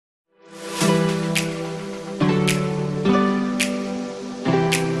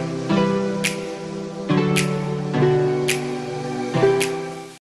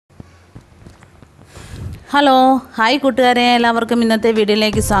Hello hi കൂട്ടുകാരെ, എല്ലാവർക്കും ഇന്നത്തെ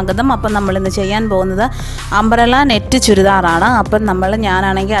വീഡിയോയിലേക്ക് സ്വാഗതം. അപ്പം നമ്മളിന്ന് ചെയ്യാൻ പോകുന്നത് അംബ്രല നെറ്റ് ചുരിദാറാണ്. അപ്പം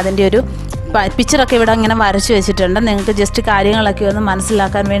ഞാനാണെങ്കിൽ അതിൻ്റെ ഒരു പിക്ചറൊക്കെ ഇവിടെ ഇങ്ങനെ വരച്ച് വെച്ചിട്ടുണ്ട്. നിങ്ങൾക്ക് ജസ്റ്റ് കാര്യങ്ങളൊക്കെ ഒന്ന്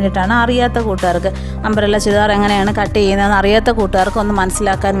മനസ്സിലാക്കാൻ വേണ്ടിയിട്ടാണ്. അറിയാത്ത കൂട്ടുകാർക്ക് അംബ്രല ചുരിദാർ എങ്ങനെയാണ് കട്ട് ചെയ്യുന്നതെന്ന് അറിയാത്ത കൂട്ടുകാർക്ക് ഒന്ന്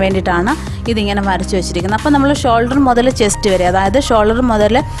മനസ്സിലാക്കാൻ വേണ്ടിയിട്ടാണ് ഇതിങ്ങനെ വരച്ച് വെച്ചിരിക്കുന്നത്. അപ്പോൾ നമ്മൾ ഷോൾഡർ മുതൽ ചെസ്റ്റ് വരെ, അതായത് ഷോൾഡർ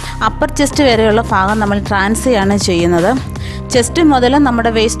മുതൽ അപ്പർ ചെസ്റ്റ് വരെയുള്ള ഭാഗം നമ്മൾ ട്രാൻസ്ഫർ ചെയ്യുന്നത്. ചെസ്റ്റ് മുതൽ നമ്മുടെ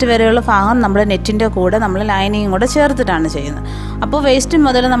വേസ്റ്റ് വരെയുള്ള ഭാഗം നമ്മുടെ നെറ്റിൻ്റെ കൂടെ നമ്മൾ ലൈനിങ്ങും കൂടെ ചേർത്തിട്ടാണ് ചെയ്യുന്നത്. അപ്പോൾ വേസ്റ്റ്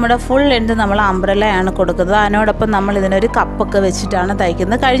മുതൽ നമ്മുടെ ഫുൾ ലെന്ത് നമ്മൾ അംബ്രലയാണ് കൊടുക്കുന്നത്. അതിനോടൊപ്പം നമ്മൾ ഇതിനൊരു കപ്പൊക്കെ വെച്ചിട്ടാണ്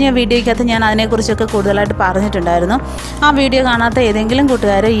തയ്ക്കുന്നത്. കഴിഞ്ഞ വീഡിയോയ്ക്കകത്ത് ഞാൻ അതിനെക്കുറിച്ചൊക്കെ കൂടുതലായിട്ട് പറഞ്ഞിട്ടുണ്ടായിരുന്നു. ആ വീഡിയോ കാണാത്ത ഏതെങ്കിലും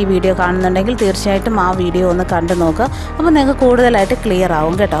കൂട്ടുകാർ ഈ വീഡിയോ കാണുന്നുണ്ടെങ്കിൽ തീർച്ചയായിട്ടും ആ വീഡിയോ ഒന്ന് കണ്ടു നോക്കുക. അപ്പോൾ നിങ്ങൾക്ക് കൂടുതലായിട്ട് ക്ലിയർ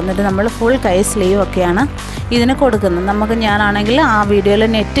ആവും കേട്ടോ. എന്നിട്ട് നമ്മൾ ഫുൾ കൈ സ്ലീവ് ഒക്കെയാണ് ഇതിന് കൊടുക്കുന്നത്. ഞാനാണെങ്കിൽ ആ വീഡിയോയിൽ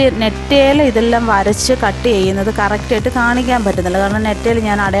നെറ്റയിൽ ഇതെല്ലാം വരച്ച് കട്ട് ചെയ്യുന്നത് കറക്റ്റായിട്ട് കാണിക്കാൻ പറ്റുന്നില്ല. കാരണം നെറ്റയിൽ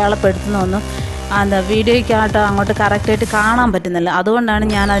ഞാൻ അടയാളപ്പെടുത്തുന്നൊന്നും വീഡിയോയ്ക്കായിട്ട് അങ്ങോട്ട് കറക്റ്റായിട്ട് കാണാൻ പറ്റുന്നില്ല. അതുകൊണ്ടാണ്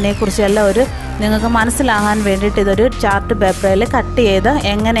ഞാൻ അതിനെക്കുറിച്ചെല്ലാം നിങ്ങൾക്ക് മനസ്സിലാകാൻ വേണ്ടിയിട്ട് ഇതൊരു ചാർട്ട് പേപ്പറിൽ കട്ട് ചെയ്ത്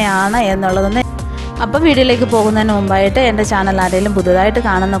എങ്ങനെയാണ് എന്നുള്ളതൊന്ന്. അപ്പോൾ വീഡിയോയിലേക്ക് പോകുന്നതിന് മുമ്പായിട്ട് എൻ്റെ ചാനൽ ആരെങ്കിലും പുതുതായിട്ട്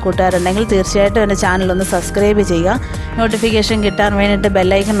കാണുന്ന കൂട്ടുകാരുണ്ടെങ്കിൽ തീർച്ചയായിട്ടും എൻ്റെ ചാനലൊന്ന് സബ്സ്ക്രൈബ് ചെയ്യുക. നോട്ടിഫിക്കേഷൻ കിട്ടാൻ വേണ്ടിയിട്ട്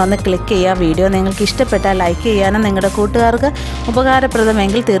ബെല്ലൈക്കൺ ഒന്ന് ക്ലിക്ക് ചെയ്യുക. വീഡിയോ നിങ്ങൾക്ക് ഇഷ്ടപ്പെട്ടാൽ ലൈക്ക് ചെയ്യാനും നിങ്ങളുടെ കൂട്ടുകാർക്ക്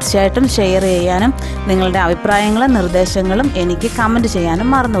ഉപകാരപ്രദമെങ്കിൽ തീർച്ചയായിട്ടും ഷെയർ ചെയ്യാനും നിങ്ങളുടെ അഭിപ്രായങ്ങളും നിർദ്ദേശങ്ങളും എനിക്ക് കമൻറ്റ് ചെയ്യാനും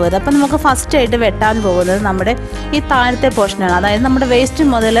മറന്നുപോയത്. അപ്പോൾ നമുക്ക് ഫസ്റ്റായിട്ട് വെട്ടാൻ പോകുന്നത് നമ്മുടെ ഈ താഴത്തെ പോർഷനാണ്. അതായത് നമ്മുടെ വേസ്റ്റ്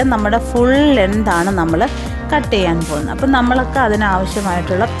മുതൽ നമ്മുടെ ഫുൾ ലെന്താണ് നമ്മൾ കട്ട് ചെയ്യാൻ പോകുന്നത്. അപ്പം നമ്മളൊക്കെ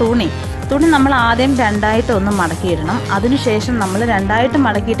അതിനാവശ്യമായിട്ടുള്ള തുണി നമ്മൾ ആദ്യം രണ്ടായിട്ട് ഒന്ന് മടക്കിയിടണം. അതിനുശേഷം നമ്മൾ രണ്ടായിട്ട്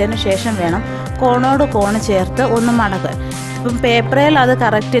മടക്കിയിട്ടതിന് ശേഷം വേണം കോണോട് കോണ് ചേർത്ത് ഒന്ന് മടക്കാൻ. ഇപ്പം പേപ്പറിൽ അത്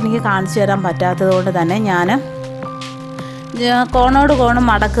കറക്റ്റ് എനിക്ക് കാണിച്ചു തരാൻ പറ്റാത്തത് കൊണ്ട് തന്നെ ഞാൻ കോണോട് കോണ്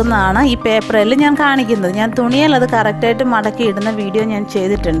മടക്കുന്നതാണ് ഈ പേപ്പറിൽ ഞാൻ കാണിക്കുന്നത്. ഞാൻ തുണിയിൽ അത് കറക്റ്റായിട്ട് മടക്കി ഇടുന്ന വീഡിയോ ഞാൻ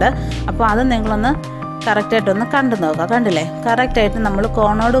ചെയ്തിട്ടുണ്ട്. അപ്പോൾ അത് നിങ്ങളൊന്ന് കറക്റ്റായിട്ടൊന്ന് കണ്ടു നോക്കുക. കണ്ടില്ലേ, കറക്റ്റായിട്ട് നമ്മൾ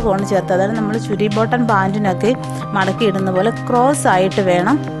കോണോട് കോണ് ചേർത്ത്, അതായത് നമ്മൾ ചുരി ബോട്ടൺ പാൻറ്റിനൊക്കെ മടക്കിയിടുന്ന പോലെ ക്രോസ് ആയിട്ട്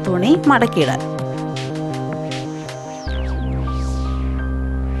വേണം തുണി മടക്കിയിടാൻ.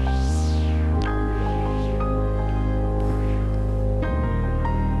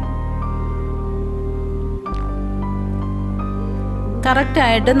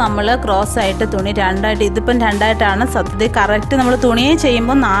 കറക്റ്റായിട്ട് നമ്മൾ ക്രോസ് ആയിട്ട് തുണി രണ്ടായിട്ട്, ഇതിപ്പം രണ്ടായിട്ടാണ് സത്യത്തിൽ കറക്റ്റ്. നമ്മൾ തുണിയെ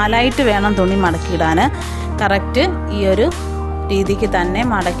ചെയ്യുമ്പോൾ നാലായിട്ട് വേണം തുണി മടക്കിയിടാൻ. കറക്റ്റ് ഈ ഒരു രീതിക്ക് തന്നെ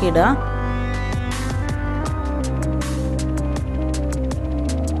മടക്കിയിടുക.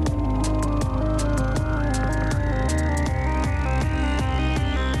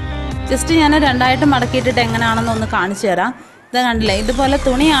 ജസ്റ്റ് ഞാൻ രണ്ടായിട്ട് മടക്കിയിട്ടിട്ട് എങ്ങനെയാണെന്ന് ഒന്ന് കാണിച്ചു തരാം. ഇത് കണ്ടില്ലേ, ഇതുപോലെ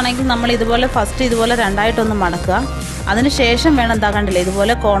തുണിയാണെങ്കിൽ നമ്മൾ ഇതുപോലെ ഫസ്റ്റ് ഇതുപോലെ രണ്ടായിട്ടൊന്ന് മടക്കുക. അതിന് ശേഷം വേണം, എന്താ കണ്ടില്ലേ,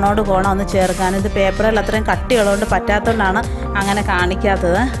 ഇതുപോലെ കോണോട് കോണ ഒന്ന് ചേർക്കാൻ. ഇത് പേപ്പറിൽ അത്രയും കട്ടിയുള്ളതുകൊണ്ട് പറ്റാത്തതുകൊണ്ടാണ് അങ്ങനെ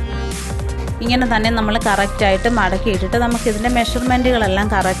കാണിക്കാത്തത്. ഇങ്ങനെ തന്നെ നമ്മൾ കറക്റ്റായിട്ട് മടക്കിയിട്ടിട്ട് നമുക്കിതിൻ്റെ മെഷർമെൻറ്റുകളെല്ലാം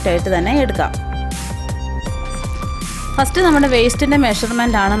കറക്റ്റായിട്ട് തന്നെ എടുക്കാം. ഫസ്റ്റ് നമ്മുടെ വേസ്റ്റിൻ്റെ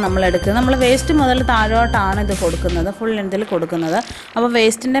മെഷർമെൻറ്റാണ് നമ്മൾ എടുക്കുന്നത്. നമ്മൾ വേസ്റ്റ് മുതൽ താഴോട്ടാണ് ഇത് കൊടുക്കുന്നത്, ഫുൾ ലെന്തിൽ കൊടുക്കുന്നത്. അപ്പോൾ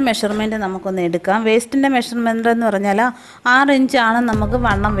വേസ്റ്റിൻ്റെ മെഷർമെൻറ്റ് നമുക്കൊന്ന് എടുക്കാം. വേസ്റ്റിൻ്റെ മെഷർമെൻറ്റ് എന്ന് പറഞ്ഞാൽ 6 ഇഞ്ചാണ് നമുക്ക്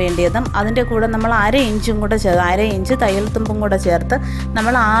വണ്ണം വേണ്ടിയതും. അതിൻ്റെ കൂടെ നമ്മൾ 1/2 ഇഞ്ചും കൂടെ ചേർത്ത്, 1/2 ഇഞ്ച് തയ്യൽ തുമ്പും കൂടെ ചേർത്ത്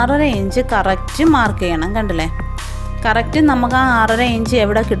നമ്മൾ 6.5 ഇഞ്ച് കറക്റ്റ് മാർക്ക് ചെയ്യണം. കണ്ടില്ലേ, കറക്റ്റ് നമുക്ക് ആ 6.5 ഇഞ്ച്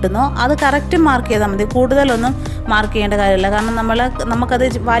എവിടെ കിട്ടുന്നോ അത് കറക്റ്റ് മാർക്ക് ചെയ്താൽ മതി. കൂടുതലൊന്നും മാർക്ക് ചെയ്യേണ്ട കാര്യമില്ല. കാരണം നമുക്കത്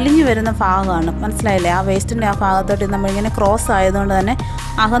വലിഞ്ഞു വരുന്ന ഭാഗമാണ്, മനസ്സിലായില്ലേ. ആ വേസ്റ്റിൻ്റെ ആ ഭാഗത്തോട്ട് നമ്മളിങ്ങനെ ക്രോസ് ആയതുകൊണ്ട് തന്നെ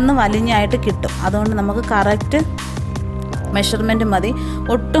അകന്ന് വലിഞ്ഞായിട്ട് കിട്ടും. അതുകൊണ്ട് നമുക്ക് കറക്റ്റ് മെഷർമെൻറ്റ് മതി.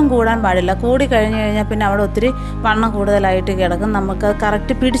 ഒട്ടും കൂടാൻ പാടില്ല. കൂടി കഴിഞ്ഞ് കഴിഞ്ഞാൽ പിന്നെ അവിടെ ഒത്തിരി വണ്ണം കൂടുതലായിട്ട് കിടക്കും. നമുക്ക്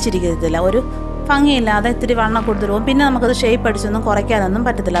കറക്റ്റ് പിടിച്ചിരിക്കത്തില്ല, ഒരു ഭംഗിയില്ലാതെ ഇത്തിരി വണ്ണം കൂടുതൽ പോകും. പിന്നെ നമുക്കത് ഷേപ്പ് അടിച്ചൊന്നും കുറയ്ക്കാനൊന്നും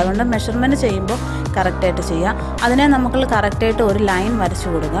പറ്റത്തില്ല. അതുകൊണ്ട് മെഷർമെൻറ്റ് ചെയ്യുമ്പോൾ കറക്റ്റായിട്ട് ചെയ്യാം. അതിനെ നമുക്ക് കറക്റ്റായിട്ട് ഒരു ലൈൻ വരച്ചു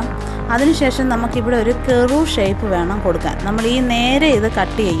കൊടുക്കാം. അതിനുശേഷം നമുക്കിവിടെ ഒരു കെറു ഷേപ്പ് വേണം കൊടുക്കാൻ. നമ്മൾ ഈ നേരെ ഇത്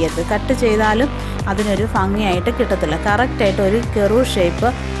കട്ട് ചെയ്യരുത്. കട്ട് ചെയ്താലും അതിനൊരു ഭംഗിയായിട്ട് കിട്ടത്തില്ല. കറക്റ്റായിട്ട് ഒരു കെറു ഷേപ്പ്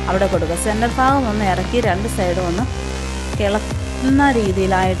അവിടെ കൊടുക്കുക. സെൻറ്റർ ഭാഗം ഒന്ന് ഇറക്കി രണ്ട് സൈഡും ഒന്ന് കിളക്കുന്ന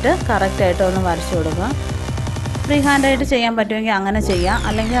രീതിയിലായിട്ട് കറക്റ്റായിട്ട് ഒന്ന് വരച്ചു കൊടുക്കുക. ഫ്രീ ഹാൻഡായിട്ട് ചെയ്യാൻ പറ്റുമെങ്കിൽ അങ്ങനെ ചെയ്യാം.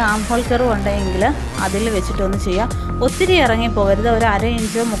 അല്ലെങ്കിൽ ആം ഹോൾ കർവ് ഉണ്ടെങ്കിൽ അതിൽ വെച്ചിട്ടൊന്ന് ചെയ്യാം. ഒത്തിരി ഇറങ്ങി പോകരുത്. ഒരു 1/2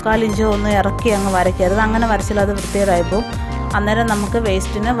 ഇഞ്ചോ 3/4 ഇഞ്ചോ ഒന്നും ഇറക്കി അങ്ങ് വരയ്ക്കരുത്. അങ്ങനെ വരച്ചാൽ അത് വൃത്തികേടായിപ്പോവും. അന്നേരം നമുക്ക്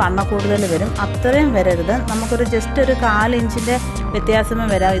വേസ്റ്റിന് വണ്ണം കൂടുതൽ വരും. അത്രയും വരരുത്. നമുക്കൊരു ജസ്റ്റ് ഒരു 1/4 ഇഞ്ചിൻ്റെ വ്യത്യാസമേ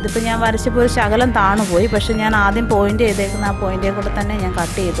വരാം. ഇതിപ്പോൾ ഞാൻ വരച്ചപ്പോൾ ഒരു ശകലം താണുപോയി. പക്ഷേ ഞാൻ ആദ്യം പോയിൻ്റ് ചെയ്തേക്കുന്ന ആ പോയിൻ്റേ കൂടെ തന്നെ ഞാൻ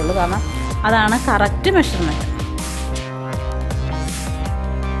കട്ട് ചെയ്തുള്ളൂ. കാരണം അതാണ് കറക്റ്റ് മെഷർമെൻറ്റ്.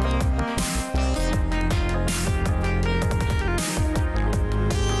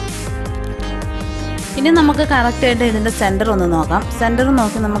 ഇനി നമുക്ക് കറക്റ്റായിട്ട് ഇതിൻ്റെ സെൻറ്റർ ഒന്ന് നോക്കാം. സെൻറ്റർ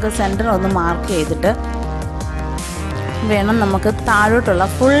നോക്കി നമുക്ക് സെൻറ്റർ ഒന്ന് മാർക്ക് ചെയ്തിട്ട് വേണം നമുക്ക് താഴോട്ടുള്ള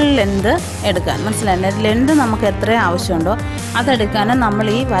ഫുൾ ലെന്ത് എടുക്കാൻ. മനസ്സിലായില്ലേ? ലെന്ത് നമുക്ക് എത്ര ആവശ്യമുണ്ടോ അതെടുക്കാനും നമ്മൾ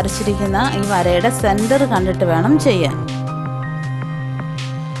ഈ വരച്ചിരിക്കുന്ന ഈ വരയുടെ സെൻറ്റർ കണ്ടിട്ട് വേണം ചെയ്യാൻ.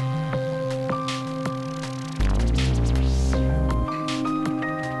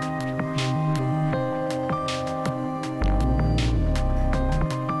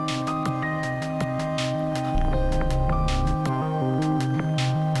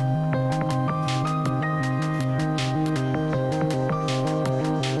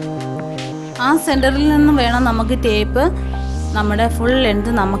 ആ സെൻറ്ററിൽ നിന്ന് വേണം നമുക്ക് ടേപ്പ് നമ്മുടെ ഫുൾ ലെങ്ത്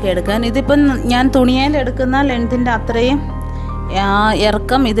നമുക്ക് എടുക്കാൻ. ഇതിപ്പം ഞാൻ തുണിയിൽ എടുക്കുന്ന ലെങ്തിൻ്റെ അത്രയും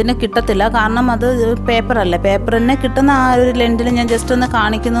ഇറക്കം ഇതിന് കിട്ടത്തില്ല. കാരണം അത് പേപ്പറല്ല. പേപ്പറിന് കിട്ടുന്ന ആ ഒരു ലെങ്തിൽ ഞാൻ ജസ്റ്റ് ഒന്ന്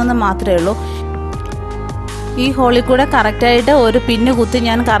കാണിക്കുന്നതെന്ന് മാത്രമേ ഉള്ളൂ. ഈ ഹോളിൽ കൂടെ കറക്റ്റായിട്ട് ഒരു പിന്ന് കുത്തി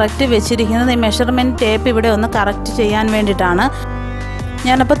ഞാൻ കറക്റ്റ് വെച്ചിരിക്കുന്നത് ഈ മെഷർമെൻറ്റ് ടേപ്പ് ഇവിടെ ഒന്ന് കറക്റ്റ് ചെയ്യാൻ വേണ്ടിയിട്ടാണ്.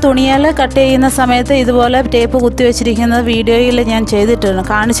 ഞാനപ്പോൾ തുണിയാൽ കട്ട് ചെയ്യുന്ന സമയത്ത് ഇതുപോലെ ടേപ്പ് കുത്തി വെച്ചിരിക്കുന്നത് വീഡിയോയിൽ ഞാൻ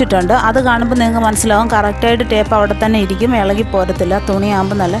കാണിച്ചിട്ടുണ്ട്. അത് കാണുമ്പോൾ നിങ്ങൾക്ക് മനസ്സിലാവും കറക്റ്റായിട്ട് ടേപ്പ് അവിടെ തന്നെ ഇരിക്കും, ഇളകി പോരത്തില്ല.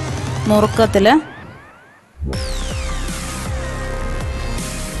 തുണിയാകുമ്പോൾ നല്ല മുറുക്കത്തിൽ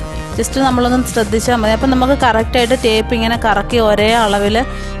ജസ്റ്റ് നമ്മളൊന്ന് ശ്രദ്ധിച്ചാൽ മതി. അപ്പം നമുക്ക് കറക്റ്റായിട്ട് ടേപ്പ് ഇങ്ങനെ കറക്കി ഒരേ അളവിൽ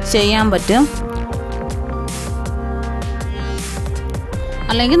ചെയ്യാൻ പറ്റും.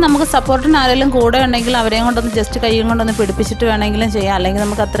 അല്ലെങ്കിൽ നമുക്ക് സപ്പോർട്ടിന് ആരെങ്കിലും കൂടെ ഉണ്ടെങ്കിൽ അവരെയും കൊണ്ടൊന്ന് ജസ്റ്റ് കൈയും കൊണ്ടൊന്ന് പിടിപ്പിച്ചിട്ട് വേണമെങ്കിലും ചെയ്യാം. അല്ലെങ്കിൽ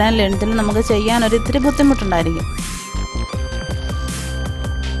നമുക്ക് അത്രയും ലെങ്തിൽ നമുക്ക് ചെയ്യാൻ ഇത്തിരി ബുദ്ധിമുട്ടുണ്ടായിരിക്കും.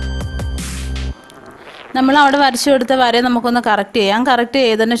 നമ്മൾ അവിടെ വരച്ചു കൊടുത്ത വരെ നമുക്കൊന്ന് കറക്റ്റ് ചെയ്യാം. കറക്റ്റ്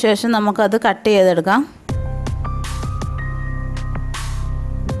ചെയ്തതിന് ശേഷം നമുക്കത് കട്ട് ചെയ്തെടുക്കാം.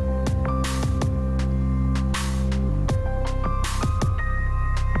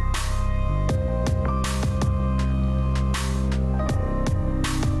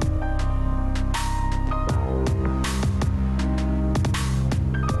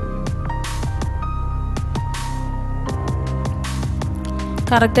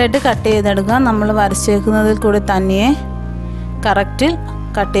 കറക്റ്റായിട്ട് കട്ട് ചെയ്തെടുക്കുക. നമ്മൾ വരച്ചേക്കുന്നതിൽ കൂടി തന്നെ കറക്റ്റിൽ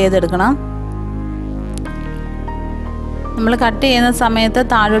കട്ട് ചെയ്തെടുക്കണം. നമ്മൾ കട്ട് ചെയ്യുന്ന സമയത്ത്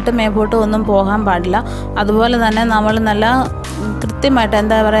താഴോട്ട് മേപ്പോട്ടും ഒന്നും പോകാൻ പാടില്ല. അതുപോലെ തന്നെ നമ്മൾ നല്ല കൃത്യമായിട്ട്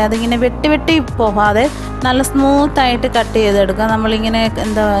എന്താ പറയുക, അതിങ്ങനെ വെട്ടി പോകാതെ നല്ല സ്മൂത്തായിട്ട് കട്ട് ചെയ്തെടുക്കുക. നമ്മളിങ്ങനെ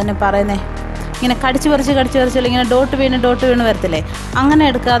എന്താ പറയുന്നത്, ഇങ്ങനെ കടിച്ച് പറിച്ച് ഇങ്ങനെ ഡോട്ട് വീണ് വരത്തില്ലേ, അങ്ങനെ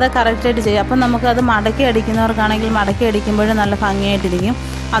എടുക്കാതെ കറക്റ്റായിട്ട് ചെയ്യുക. അപ്പം നമുക്കത് മടക്കി അടിക്കുന്നവർക്കാണെങ്കിൽ മടക്കി അടിക്കുമ്പോഴും നല്ല ഭംഗിയായിട്ടിരിക്കും.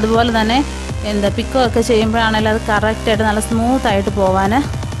 അതുപോലെ തന്നെ പിക്കോ ഒക്കെ ചെയ്യുമ്പോഴാണെങ്കിലും അത് കറക്റ്റായിട്ട് നല്ല സ്മൂത്തായിട്ട് പോകാൻ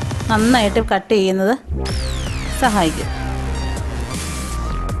നന്നായിട്ട് കട്ട് ചെയ്യുന്നത് സഹായിക്കും.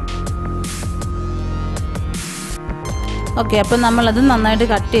 ഓക്കെ, അപ്പം നമ്മളത് നന്നായിട്ട്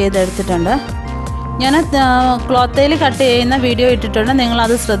കട്ട് ചെയ്തെടുത്തിട്ടുണ്ട്. ഞാൻ ക്ലോത്തിൽ കട്ട് ചെയ്യുന്ന വീഡിയോ ഇട്ടിട്ടുണ്ട്,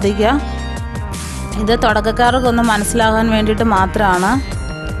 നിങ്ങളത് ശ്രദ്ധിക്കുക. ഇത് തുടക്കക്കാർക്കൊന്ന് മനസ്സിലാകാൻ വേണ്ടിയിട്ട് മാത്രമാണ്.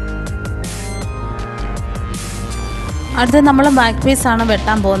 അടുത്ത നമ്മൾ ബാക്ക് പീസാണ്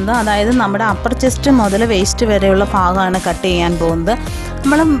വെട്ടാൻ പോകുന്നത്. അതായത് നമ്മുടെ അപ്പർ ചെസ്റ്റ് മുതൽ വേസ്റ്റ് വരെയുള്ള ഭാഗമാണ് കട്ട് ചെയ്യാൻ പോകുന്നത്.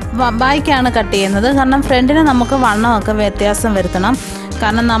 നമ്മൾ ബാക്കാണ് കട്ട് ചെയ്യുന്നത്. കാരണം ഫ്രണ്ടിന് നമുക്ക് വണ്ണമൊക്കെ വ്യത്യാസം വരുത്തണം.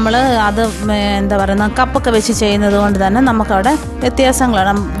 കാരണം നമ്മൾ അത് എന്താ പറയുന്നത്, കപ്പൊക്കെ വെച്ച് ചെയ്യുന്നത് കൊണ്ട് തന്നെ നമുക്കവിടെ വ്യത്യാസങ്ങൾ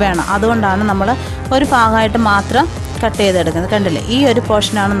വേണം. അതുകൊണ്ടാണ് നമ്മൾ ഒരു ഭാഗമായിട്ട് മാത്രം കട്ട് ചെയ്തെടുക്കുന്നത്. കണ്ടില്ലേ, ഈ ഒരു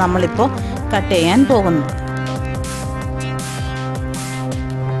പോർഷനാണ് നമ്മളിപ്പോൾ കട്ട് ചെയ്യാൻ പോകുന്നത്.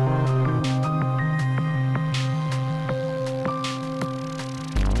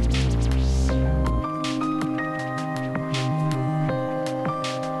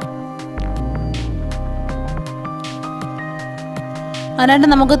 അതിനായിട്ട്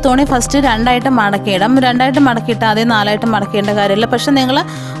നമുക്ക് തുണി ഫസ്റ്റ് രണ്ടായിട്ട് മടക്കിയിടാം. രണ്ടായിട്ട് മടക്കിയിട്ട് ആദ്യം നാലായിട്ട് മടക്കേണ്ട കാര്യമില്ല. പക്ഷെ നിങ്ങൾ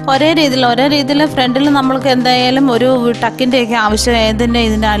ഒരേ രീതിയിൽ ഫ്രണ്ടിൽ നമ്മൾക്ക് എന്തായാലും ഒരു ടക്കിൻ്റെയൊക്കെ ആവശ്യം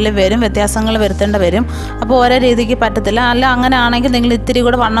ഇതിൻ്റെ അതിൽ വരും, വ്യത്യാസങ്ങൾ വരുത്തേണ്ടി വരും. അപ്പോൾ ഒരേ രീതിക്ക് പറ്റത്തില്ല. അല്ല അങ്ങനെ ആണെങ്കിൽ നിങ്ങൾ ഇത്തിരി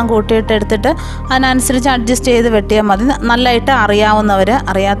കൂടെ വണ്ണം കൂട്ടിയിട്ട് എടുത്തിട്ട് അതിനനുസരിച്ച് അഡ്ജസ്റ്റ് ചെയ്ത് വെട്ടിയാൽ മതി. നല്ലതായിട്ട്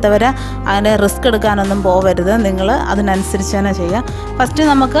അറിയാത്തവർ അതിന് റിസ്ക് എടുക്കാനൊന്നും പോകരുത്. നിങ്ങൾ അതിനനുസരിച്ച് തന്നെ ചെയ്യുക. ഫസ്റ്റ്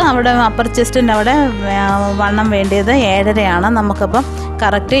നമുക്ക് അവിടെ അപ്പർ ചെസ്റ്റിൻ്റെ അവിടെ വണ്ണം വേണ്ടിയത് 7.5 നമുക്കപ്പം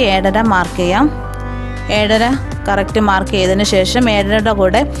കറക്റ്റ് 7.5 മാർക്ക് ചെയ്യാം. 7.5 കറക്റ്റ് മാർക്ക് ചെയ്തതിന് ശേഷം 7.5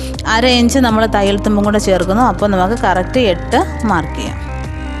 കൂടെ 1/2 ഇഞ്ച് നമ്മൾ തയ്യൽ തുമ്പും കൂടെ ചേർക്കുന്നു. അപ്പോൾ നമുക്ക് കറക്റ്റ് 8 മാർക്ക് ചെയ്യാം.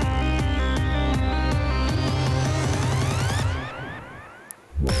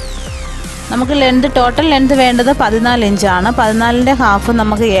 നമുക്ക് ടോട്ടൽ ലെന്ത് വേണ്ടത് 14 ഇഞ്ചാണ്. 14ൻ്റെ ഹാഫ്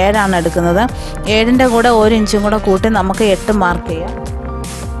നമുക്ക് 7 എടുക്കുന്നത്. 7ൻ്റെ കൂടെ 1 ഇഞ്ചും കൂടെ കൂട്ടി നമുക്ക് 8 മാർക്ക് ചെയ്യാം.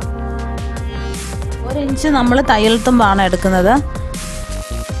 1 ഇഞ്ച് നമ്മൾ തയ്യൽ തുമ്പാണ് എടുക്കുന്നത്.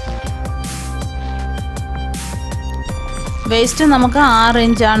 വേസ്റ്റ് നമുക്ക് 6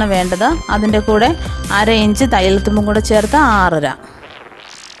 ഇഞ്ചാണ് വേണ്ടത്. അതിൻ്റെ കൂടെ 1/2 ഇഞ്ച് തയ്യൽ തുമ്പും കൂടെ ചേർത്ത് 6.5.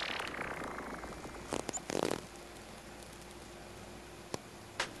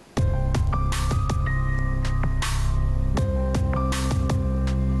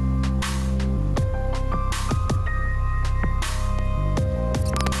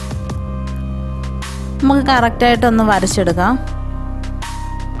 നമുക്ക് കറക്റ്റായിട്ടൊന്ന് വരച്ചെടുക്കാം.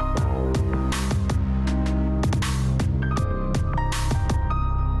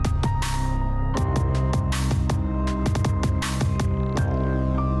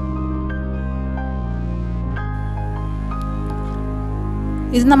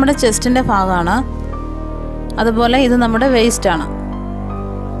 ഇത് നമ്മുടെ ചെസ്റ്റിൻ്റെ ഭാഗമാണ്. അതുപോലെ ഇത് നമ്മുടെ വേസ്റ്റാണ്.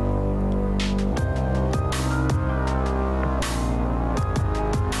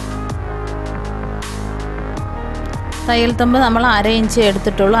 തയ്യൽ തുമ്പ് നമ്മൾ 1/2 ഇഞ്ച്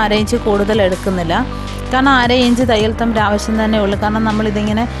എടുത്തിട്ടുള്ളൂ. 1/2 ഇഞ്ച് കൂടുതൽ എടുക്കുന്നില്ല. കാരണം 1/2 ഇഞ്ച് തയ്യൽ തുമ്പിൻ്റെ ആവശ്യം തന്നെ ഉള്ളൂ. കാരണം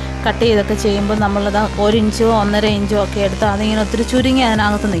നമ്മളിതിങ്ങനെ കട്ട് ചെയ്തൊക്കെ ചെയ്യുമ്പോൾ നമ്മളത് 1 ഇഞ്ചോ 1.5 ഇഞ്ചോ ഒക്കെ എടുത്ത് അതിങ്ങനെ ഒത്തിരി ചുരുങ്ങി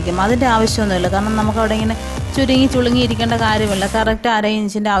അതിനകത്ത് നിൽക്കും. അതിൻ്റെ ആവശ്യമൊന്നുമില്ല. കാരണം നമുക്കവിടെ ഇങ്ങനെ ചുരുങ്ങി ഇരിക്കേണ്ട കാര്യമില്ല. കറക്റ്റ് 1/2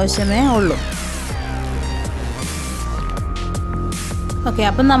 ഇഞ്ചിൻ്റെ ആവശ്യമേ ഉള്ളൂ. ഓക്കെ,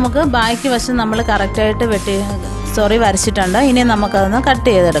 അപ്പം നമുക്ക് ബാക്കി വശം നമ്മൾ കറക്റ്റായിട്ട് വരച്ചിട്ടുണ്ട്. ഇനി നമുക്കതൊന്ന് കട്ട്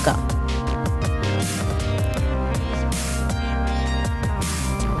ചെയ്തെടുക്കാം.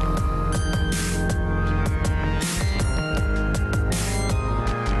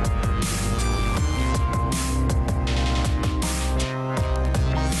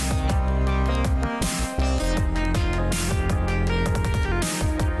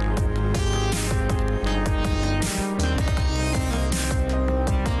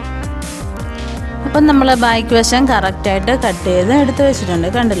 അപ്പം നമ്മൾ ബാക്ക് വശം കറക്റ്റായിട്ട് കട്ട് ചെയ്ത് എടുത്ത് വെച്ചിട്ടുണ്ട്.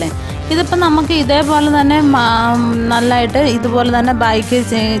 കണ്ടില്ലേ? ഇതിപ്പോൾ നമുക്ക് ഇതേപോലെ തന്നെ നല്ലതായിട്ട് ഇതുപോലെ തന്നെ ബാക്ക്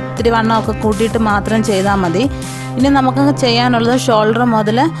ഇത്തിരി വണ്ണമൊക്കെ കൂട്ടിയിട്ട് മാത്രം ചെയ്താൽ മതി. ഇനി നമുക്ക് ചെയ്യാനുള്ളത് ഷോൾഡർ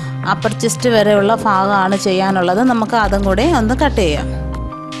മുതൽ അപ്പർ ചെസ്റ്റ് വരെയുള്ള ഭാഗമാണ് ചെയ്യാനുള്ളത്. നമുക്ക് അതും കൂടി ഒന്ന് കട്ട് ചെയ്യാം.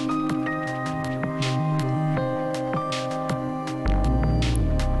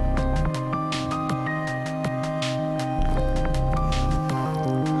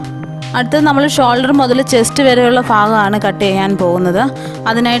 അടുത്തത് നമ്മൾ ഷോൾഡർ മുതൽ ചെസ്റ്റ് വരെയുള്ള ഭാഗമാണ് കട്ട് ചെയ്യാൻ പോകുന്നത്.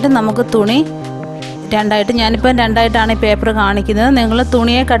 അതിനായിട്ട് നമുക്ക് തുണി രണ്ടായിട്ട്, ഞാനിപ്പോൾ രണ്ടായിട്ടാണ് ഈ പേപ്പർ കാണിക്കുന്നത്. നിങ്ങൾ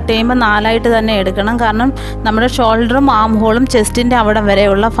തുണിയെ കട്ട് ചെയ്യുമ്പോൾ 4ആയിട്ട് തന്നെ എടുക്കണം. കാരണം നമ്മുടെ ഷോൾഡറും ആം ഹോളും ചെസ്റ്റിൻ്റെ അവിടെ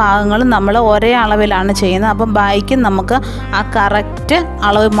വരെയുള്ള ഭാഗങ്ങൾ നമ്മൾ ഒരേ അളവിലാണ് ചെയ്യുന്നത്. അപ്പം ബായ്ക്കും നമുക്ക് ആ കറക്റ്റ്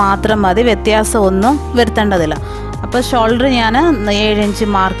അളവ് മാത്രം മതി, വ്യത്യാസമൊന്നും വരുത്തേണ്ടതില്ല. അപ്പോൾ ഷോൾഡർ ഞാൻ 7 ഇഞ്ച്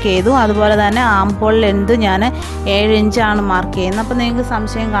മാർക്ക് ചെയ്തു. അതുപോലെ തന്നെ ആം ഹോൾ ലെന്ത് ഞാൻ 7 ഇഞ്ചാണ് മാർക്ക് ചെയ്യുന്നത്. അപ്പോൾ നിങ്ങൾക്ക്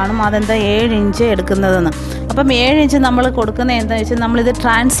സംശയം കാണും അതെന്താ 7 ഇഞ്ച് എടുക്കുന്നതെന്ന്. അപ്പം 7 ഇഞ്ച് നമ്മൾ കൊടുക്കുന്നത് എന്താണെന്ന് വെച്ചാൽ നമ്മളിത്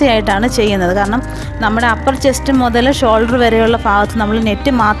ട്രാൻസി ആയിട്ടാണ് ചെയ്യുന്നത്. കാരണം നമ്മുടെ അപ്പർ ചെസ്റ്റ് മുതൽ ഷോൾഡർ വരെയുള്ള ഭാഗത്ത് നമ്മൾ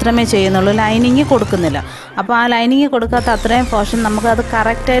നെറ്റ് മാത്രമേ ചെയ്യുന്നുള്ളൂ, ലൈനിങ് കൊടുക്കുന്നില്ല. അപ്പോൾ ആ ലൈനിങ് കൊടുക്കാത്ത അത്രയും പോർഷൻ നമുക്കത്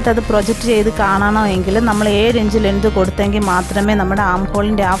കറക്റ്റായിട്ട് അത് പ്രൊജക്റ്റ് ചെയ്ത് കാണണമെങ്കിൽ നമ്മൾ 7 ഇഞ്ച് ലെന്ത് കൊടുത്തെങ്കിൽ മാത്രമേ നമ്മുടെ ആം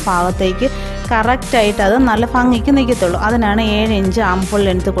ഹോളിൻ്റെ ആ ഭാഗത്തേക്ക് കറക്റ്റായിട്ട് അത് നല്ല ഭംഗിക്ക് നിൽക്കത്തുള്ളൂ. അതിനാണ് 7 ഇഞ്ച് ആം ഹോൾ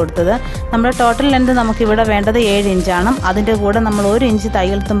ലെന്ത് കൊടുത്തത്. നമ്മുടെ ടോട്ടൽ ലെന്ത് നമുക്കിവിടെ വേണ്ടത് 7 ഇഞ്ചാണ്. അതിൻ്റെ കൂടെ നമ്മൾ 1 ഇഞ്ച്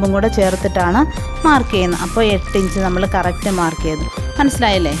തയ്യൽ തുമ്പും കൂടെ ചേർത്തിട്ടാണ് മാർക്ക് ചെയ്യുന്നത്. അപ്പോൾ 8 ഇഞ്ച് നമ്മൾ കറക്റ്റ് മാർക്ക് ചെയ്തു.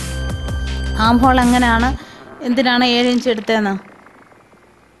 മനസ്സിലായില്ലേ? ആം ഹോൾ എങ്ങനെയാണ്, എന്തിനാണ് 7 ഇഞ്ച് എടുത്തതെന്ന്?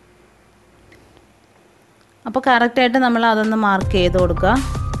 അപ്പോൾ കറക്റ്റായിട്ട് നമ്മൾ അതൊന്ന് മാർക്ക് ചെയ്ത് കൊടുക്കുക.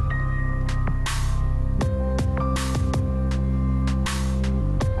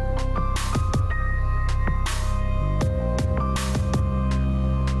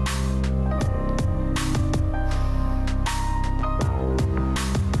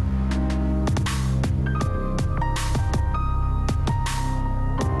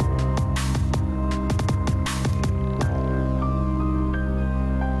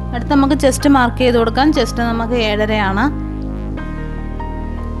 അടുത്ത് നമുക്ക് ചെസ്റ്റ് മാർക്ക് ചെയ്ത് കൊടുക്കാം. ചെസ്റ്റ് നമുക്ക് 7.5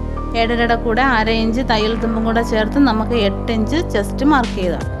 7.5 കൂടെ 1/2 ഇഞ്ച് തയ്യൽ തുമ്പും കൂടെ ചേർത്ത് നമുക്ക് 8 ഇഞ്ച് ചെസ്റ്റ് മാർക്ക്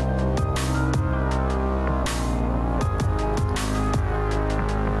ചെയ്താൽ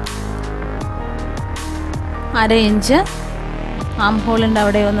 1/2 ഇഞ്ച് ആം ഹോളിൻ്റെ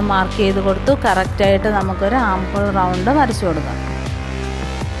അവിടെ ഒന്ന് മാർക്ക് ചെയ്ത് കൊടുത്തു. കറക്റ്റായിട്ട് നമുക്കൊരു ആം ഹോൾ റൗണ്ട് വരച്ചു കൊടുക്കാം.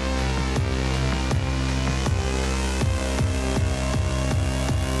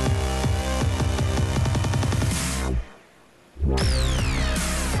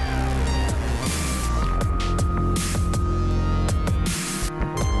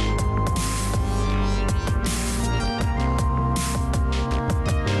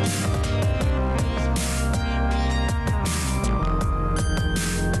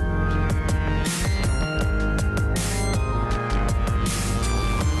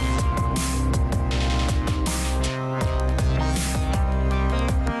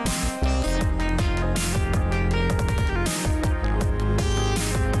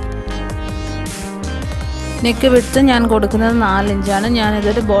 നെക്ക് വിഡ്ത്ത് ഞാൻ കൊടുക്കുന്നത് 4 ഇഞ്ചാണ്.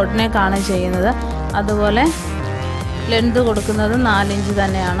 ഞാനിതൊരു ബോട്ട് നെക്കാണ് ചെയ്യുന്നത്. അതുപോലെ ലെന്ത് കൊടുക്കുന്നത് 4 ഇഞ്ച്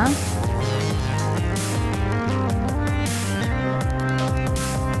തന്നെയാണ്.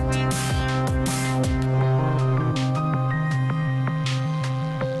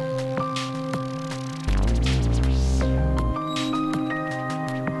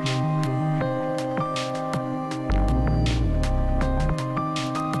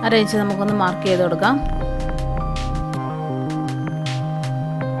 1 ഇഞ്ച് നമുക്കൊന്ന് മാർക്ക് ചെയ്ത് കൊടുക്കാം.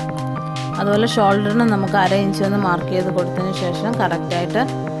 അതുപോലെ ഷോൾഡറിന് നമുക്ക് 1/2 ഇഞ്ച് ഒന്ന് മാർക്ക് ചെയ്ത് കൊടുത്തതിന് ശേഷം കറക്റ്റായിട്ട്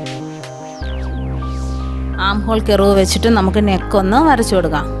ആം ഹോൾ കെർവ് വെച്ചിട്ട് നമുക്ക് നെക്കൊന്ന് വരച്ചു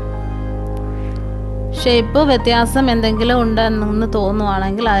കൊടുക്കാം. ഷേപ്പ് വ്യത്യാസം എന്തെങ്കിലും ഉണ്ടെന്ന്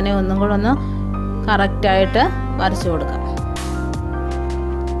തോന്നുവാണെങ്കിൽ അതിനെ ഒന്നും കൂടെ ഒന്ന് കറക്റ്റായിട്ട് വരച്ചു കൊടുക്കാം.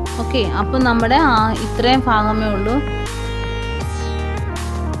 ഓക്കെ, അപ്പം നമ്മുടെ ഇത്രയും ഭാഗമേ ഉള്ളൂ.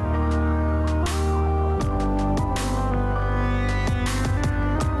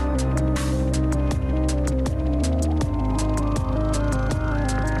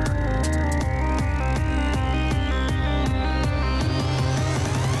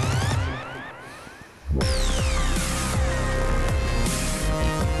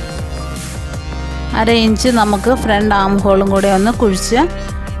 അര ഇഞ്ച് നമുക്ക് ഫ്രണ്ട് ആം ഹോളും കൂടെ ഒന്ന് കുഴിച്ച്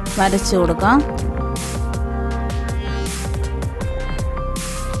വരച്ചു കൊടുക്കാം.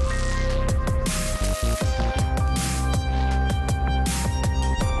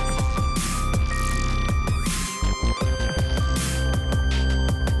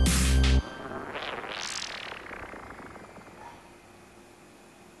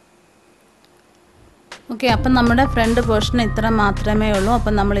 ഓക്കെ, അപ്പം നമ്മുടെ ഫ്രണ്ട് പോർഷൻ ഇത്ര മാത്രമേ ഉള്ളൂ.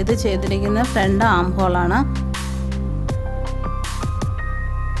 അപ്പം നമ്മളിത് ചെയ്തിരിക്കുന്ന ഫ്രണ്ട് ആം ഹോളാണ്.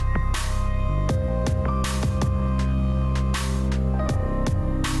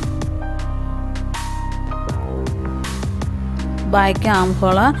 ബാക്ക് ആം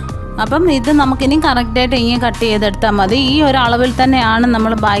ഹോള്. അപ്പം ഇത് നമുക്കിനി കറക്റ്റായിട്ട് ഇങ്ങനെ കട്ട് ചെയ്തെടുത്താൽ മതി. ഈ ഒരു അളവിൽ തന്നെയാണ്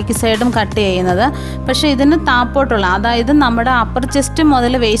നമ്മൾ ബാക്ക് സൈഡും കട്ട് ചെയ്യുന്നത്. പക്ഷേ ഇതിന് താപ്പോട്ടുള്ള, അതായത് നമ്മുടെ അപ്പർ ചെസ്റ്റ്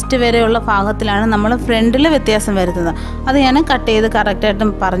മുതൽ വേസ്റ്റ് വരെയുള്ള ഭാഗത്തിലാണ് നമ്മൾ ഫ്രണ്ടിൽ വ്യത്യാസം വരുന്നത്. അത് ഞാൻ കട്ട് ചെയ്ത്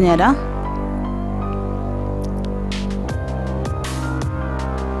കറക്റ്റായിട്ടും പറഞ്ഞുതരാം.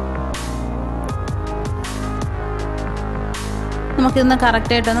 നമുക്കിന്ന്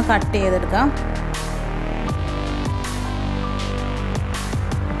കറക്റ്റായിട്ടൊന്ന് കട്ട് ചെയ്തെടുക്കാം.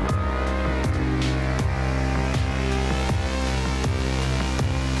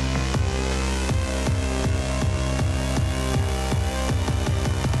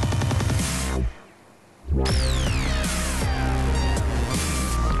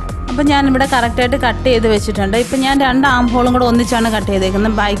 അപ്പം ഞാനിവിടെ കറക്റ്റായിട്ട് കട്ട് ചെയ്ത് വെച്ചിട്ടുണ്ട്. ഇപ്പം ഞാൻ 2 ആം ഹോളും കൂടെ ഒന്നിച്ചാണ് കട്ട്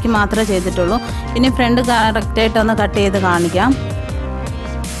ചെയ്തേക്കുന്നത്. ബാക്ക് മാത്രമേ ചെയ്തിട്ടുള്ളൂ. ഇനി ഫ്രണ്ട് കറക്റ്റായിട്ടൊന്ന് കട്ട് ചെയ്ത് കാണിക്കാം.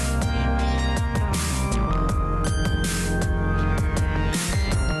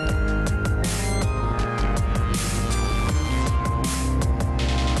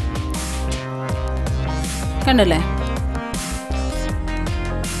 കണ്ടല്ലേ?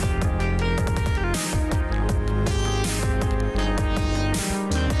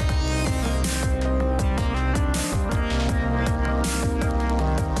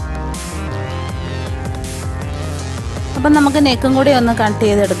 അപ്പം നമുക്ക് നെക്കും കൂടി ഒന്ന് കട്ട്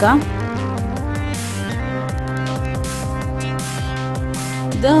ചെയ്തെടുക്കാം.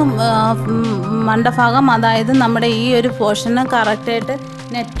 ഇത് മണ്ടഭാഗം, അതായത് നമ്മുടെ ഈ ഒരു പോർഷന് കറക്റ്റായിട്ട്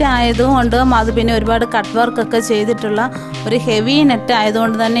നെറ്റ് ആയതുകൊണ്ടും അത് പിന്നെ ഒരുപാട് കട്ട് വർക്കൊക്കെ ചെയ്തിട്ടുള്ള ഒരു ഹെവി നെറ്റ്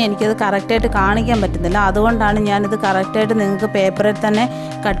ആയതുകൊണ്ട് തന്നെ എനിക്കത് കറക്റ്റായിട്ട് കാണിക്കാൻ പറ്റുന്നില്ല. അതുകൊണ്ടാണ് ഞാനിത് കറക്റ്റായിട്ട് നിങ്ങൾക്ക് പേപ്പറിൽ തന്നെ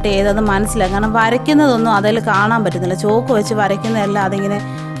കട്ട് ചെയ്തത് മനസ്സിലാക്കാം. കാരണം വരയ്ക്കുന്നതൊന്നും അതിൽ കാണാൻ പറ്റുന്നില്ല. ചോക്ക് വെച്ച് വരയ്ക്കുന്നതെല്ലാം അതിങ്ങനെ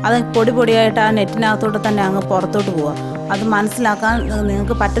അത് പൊടി പൊടിയായിട്ട് ആ നെറ്റിനകത്തോട്ട് തന്നെ അങ്ങ് പുറത്തോട്ട് പോവുക. അത് മനസ്സിലാക്കാൻ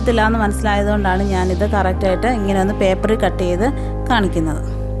നിങ്ങൾക്ക് പറ്റത്തില്ല എന്ന് മനസ്സിലായതുകൊണ്ടാണ് ഞാനിത് കറക്റ്റായിട്ട് ഇങ്ങനെ ഒന്ന് പേപ്പറിൽ കട്ട് ചെയ്ത് കാണിക്കുന്നത്.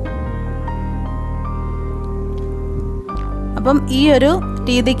 അപ്പം ഈ ഒരു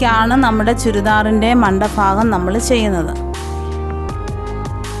രീതിക്കാണ് നമ്മുടെ ചുരിദാറിൻ്റെ മണ്ടഭാഗം നമ്മൾ ചെയ്യുന്നത്.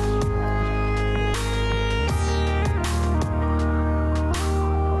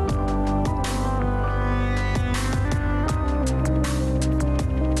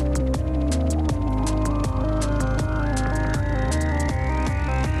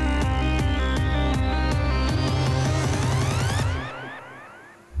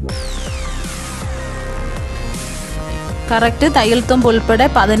 കറക്റ്റ് തയ്യൽ തുമ്പ് ഉൾപ്പെടെ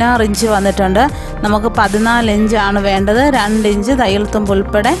 16 ഇഞ്ച് വന്നിട്ടുണ്ട്. നമുക്ക് 14 ഇഞ്ചാണ് വേണ്ടത്. 2 ഇഞ്ച് തയ്യൽ തുമ്പ്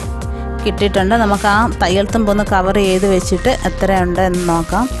ഉൾപ്പെടെ കിട്ടിയിട്ടുണ്ട്. നമുക്ക് ആ തയ്യൽ തുമ്പ് ഒന്ന് കവർ ചെയ്ത് വെച്ചിട്ട് എത്രയുണ്ട് എന്ന്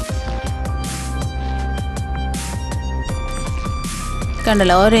നോക്കാം.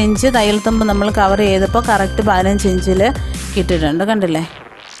 കണ്ടില്ലേ? 1 ഇഞ്ച് തയ്യൽ തുമ്പ് നമ്മൾ കവർ ചെയ്തപ്പോൾ കറക്റ്റ് 15 ഇഞ്ചിൽ കിട്ടിയിട്ടുണ്ട്. കണ്ടില്ലേ?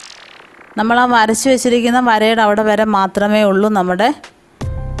 നമ്മൾ ആ വരച്ച് വെച്ചിരിക്കുന്ന വരയുടെ അവിടെ വരെ മാത്രമേ ഉള്ളൂ നമ്മുടെ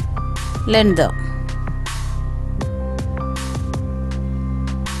ലെങ്ത്.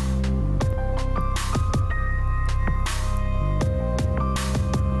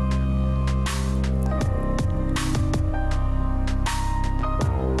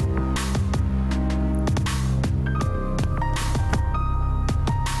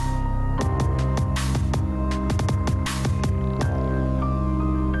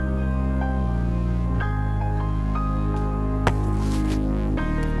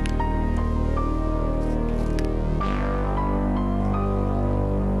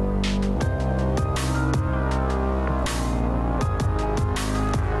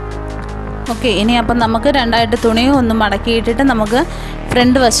 ഓക്കെ, ഇനി അപ്പം നമുക്ക് രണ്ടായിട്ട് തുണിയും ഒന്ന് മടക്കിയിട്ടിട്ട് നമുക്ക്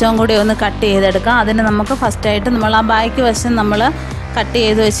ഫ്രണ്ട് വശവും കൂടി ഒന്ന് കട്ട് ചെയ്തെടുക്കാം. അതിന് നമുക്ക് ഫസ്റ്റായിട്ട് നമ്മൾ ആ ബാക്ക് വശം നമ്മൾ കട്ട്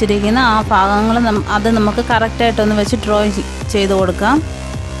ചെയ്ത് വെച്ചിരിക്കുന്ന ആ ഭാഗങ്ങൾ അത് നമുക്ക് കറക്റ്റായിട്ടൊന്ന് വെച്ച് ഡ്രോ ചെയ്ത് കൊടുക്കാം.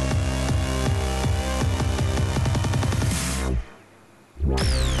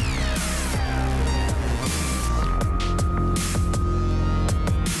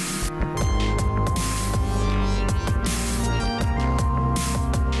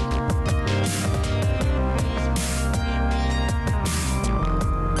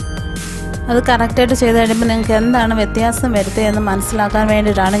 അത് കറക്റ്റായിട്ട് ചെയ്ത് കഴിയുമ്പോൾ നിങ്ങൾക്ക് എന്താണ് വ്യത്യാസം വരുത്തിയതെന്ന് മനസ്സിലാക്കാൻ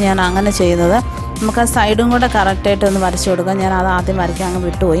വേണ്ടിയിട്ടാണ് ഞാൻ അങ്ങനെ ചെയ്യുന്നത്. നമുക്ക് ആ സൈഡും കൂടെ കറക്റ്റായിട്ടൊന്ന് വരച്ച് കൊടുക്കാം. ഞാൻ അത് ആദ്യം വരയ്ക്കാൻ അങ്ങ്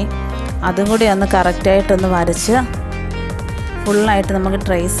വിട്ടുപോയി. അതും കൂടി ഒന്ന് കറക്റ്റായിട്ടൊന്ന് വരച്ച് ഫുള്ളായിട്ട് നമുക്ക്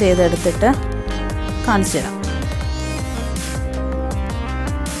ട്രേസ് ചെയ്തെടുത്തിട്ട് കാണിച്ചു തരാം.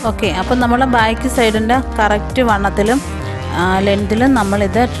 ഓക്കെ, അപ്പം നമ്മൾ ബാക്ക് സൈഡിൻ്റെ കറക്റ്റ് വണ്ണത്തിലും ലെങ്തിലും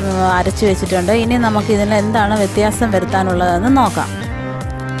നമ്മളിത് അരച്ച് വെച്ചിട്ടുണ്ട്. ഇനി നമുക്കിതിൽ എന്താണ് വ്യത്യാസം വരുത്താനുള്ളതെന്ന് നോക്കാം.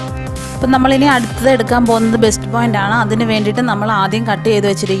 അപ്പം നമ്മളിനി അടുത്തത് എടുക്കാൻ പോകുന്നത് ബെസ്റ്റ് പോയിൻ്റാണ്. അതിന് വേണ്ടിയിട്ട് നമ്മൾ ആദ്യം കട്ട് ചെയ്ത്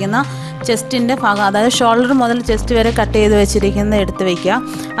വെച്ചിരിക്കുന്ന ചെസ്റ്റിൻ്റെ ഭാഗം, അതായത് ഷോൾഡർ മുതൽ ചെസ്റ്റ് വരെ കട്ട് ചെയ്ത് വെച്ചിരിക്കുന്നത് എടുത്ത് വയ്ക്കുക.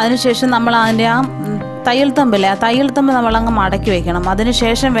 അതിനുശേഷം നമ്മൾ അതിൻ്റെ ആ തയ്യൽ തമ്പില്ലേ, ആ തയ്യൽ തമ്പ് നമ്മളങ്ങ് മടക്കി വയ്ക്കണം.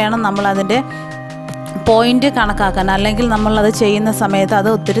 അതിനുശേഷം വേണം നമ്മളതിൻ്റെ പോയിൻ്റ് കണക്കാക്കാൻ, അല്ലെങ്കിൽ നമ്മളത് ചെയ്യുന്ന സമയത്ത്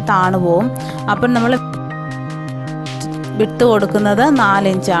അത് ഒത്തിരി താണു പോവും. അപ്പം നമ്മൾ വിട്ട് കൊടുക്കുന്നത്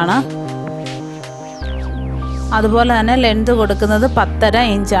 4 ഇഞ്ചാണ്. അതുപോലെ തന്നെ ലെങ്ത് കൊടുക്കുന്നത്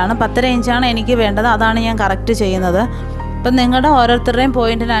 10.5 ഇഞ്ചാണ്. 10.5 ഇഞ്ചാണ് എനിക്ക് വേണ്ടത്, അതാണ് ഞാൻ കറക്റ്റ് ചെയ്യുന്നത്. അപ്പം നിങ്ങളുടെ ഓരോരുത്തരുടെയും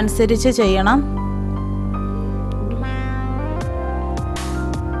പോയിൻറ്റിനനുസരിച്ച് ചെയ്യണം.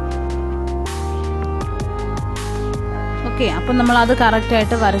 ഓക്കെ, അപ്പം നമ്മളത്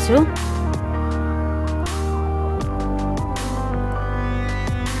കറക്റ്റായിട്ട് വരച്ചു.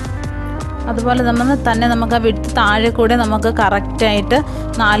 അതുപോലെ തന്നെ നമുക്ക് ആ വിഡ്ത്ത് താഴെ കൂടെ നമുക്ക് കറക്റ്റായിട്ട്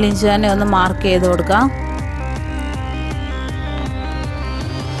 4 ഇഞ്ച് തന്നെ ഒന്ന് മാർക്ക് ചെയ്ത് കൊടുക്കാം.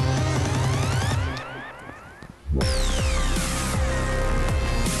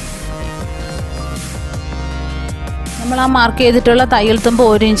 നമ്മൾ ആ മാർക്ക് ചെയ്തിട്ടുള്ള തയ്യൽ തുമ്പ്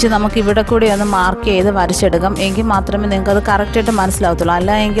 1 ഇഞ്ച് നമുക്ക് ഇവിടെ കൂടി ഒന്ന് മാർക്ക് ചെയ്ത് വരച്ചെടുക്കാം. എങ്കിൽ മാത്രമേ നിങ്ങൾക്കത് കറക്റ്റായിട്ട് മനസ്സിലാവത്തുള്ളൂ.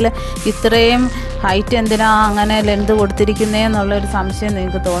 അല്ല എങ്കിൽ ഇത്രയും ഹൈറ്റ് എന്തിനാ അങ്ങനെ ലെങ്ത് കൊടുത്തിരിക്കുന്നേ എന്നുള്ളൊരു സംശയം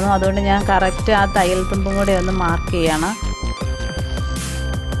നിങ്ങൾക്ക് തോന്നും. അതുകൊണ്ട് ഞാൻ കറക്റ്റ് ആ തയ്യൽ തുമ്പും കൂടി ഒന്ന് മാർക്ക് ചെയ്യണം.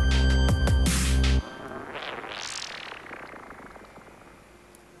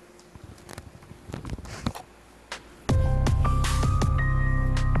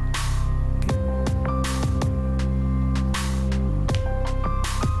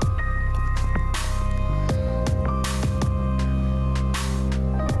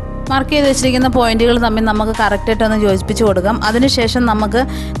 മാർക്ക് ചെയ്ത് വെച്ചിരിക്കുന്ന പോയിന്റുകൾ തമ്മിൽ നമുക്ക് കറക്റ്റായിട്ടൊന്ന് യോജിപ്പിച്ച് കൊടുക്കാം. അതിനുശേഷം നമുക്ക്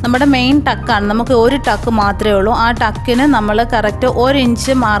നമ്മുടെ മെയിൻ ടക്കാണ്, നമുക്ക് ഒരു ടക്ക് മാത്രമേ ഉള്ളൂ. ആ ടക്കിന് നമ്മൾ കറക്റ്റ് 1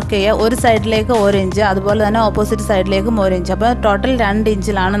 ഇഞ്ച് മാർക്ക് ചെയ്യുക. ഒരു സൈഡിലേക്ക് 1 ഇഞ്ച്, അതുപോലെ തന്നെ ഓപ്പോസിറ്റ് സൈഡിലേക്കും 1 ഇഞ്ച്. അപ്പോൾ ടോട്ടൽ 2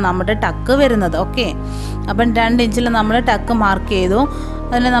 ഇഞ്ചിലാണ് നമ്മുടെ ടക്ക് വരുന്നത്. ഓക്കെ, അപ്പം 2 ഇഞ്ചിൽ നമ്മൾ ടക്ക് മാർക്ക് ചെയ്തു.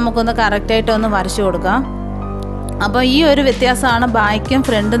 അതിന് നമുക്കൊന്ന് കറക്റ്റായിട്ടൊന്ന് വരച്ചു കൊടുക്കാം. അപ്പോൾ ഈ ഒരു വ്യത്യാസമാണ് ബാക്കും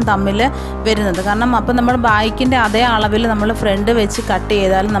ഫ്രണ്ടും തമ്മിൽ വരുന്നത്. കാരണം അപ്പോൾ നമ്മൾ ബാക്കിൻ്റെ അതേ അളവിൽ നമ്മൾ ഫ്രണ്ട് വെച്ച് കട്ട്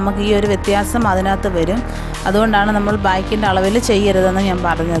ചെയ്താൽ നമുക്ക് ഈ ഒരു വ്യത്യാസം അതിനകത്ത് വരും. അതുകൊണ്ടാണ് നമ്മൾ ബാക്കിൻ്റെ അളവിൽ ചെയ്യരുതെന്ന് ഞാൻ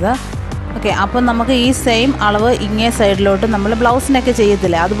പറഞ്ഞത്. ഓക്കെ, അപ്പം നമുക്ക് ഈ സെയിം അളവ് ഇങ്ങേ സൈഡിലോട്ട് നമ്മൾ ബ്ലൗസിനൊക്കെ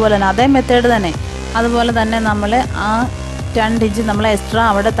ചെയ്യത്തില്ലേ, അതുപോലെ തന്നെ അതേ മെത്തേഡ് തന്നെ. അതുപോലെ തന്നെ നമ്മൾ ആ 2 ഇഞ്ച് നമ്മൾ എക്സ്ട്രാ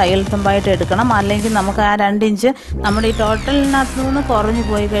അവിടെ തയ്യൽ തുമ്പായിട്ട് എടുക്കണം. അല്ലെങ്കിൽ നമുക്ക് ആ 2 ഇഞ്ച് നമ്മുടെ ഈ ടോട്ടലിനകത്ത് നിന്ന് കുറഞ്ഞു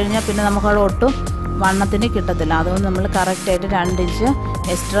പോയി കഴിഞ്ഞാൽ പിന്നെ നമുക്കവിടെ ഒട്ടും വണ്ണത്തിന് കിട്ടത്തില്ല. അതുകൊണ്ട് നമ്മൾ കറക്റ്റായിട്ട് 2 ഇഞ്ച്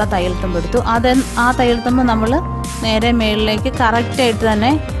എക്സ്ട്രാ തയ്യൽ തുമ്പ് എടുത്തു. ആ തയ്യൽ തുമ്പ് നമ്മൾ നേരെ മേളിലേക്ക് കറക്റ്റായിട്ട് തന്നെ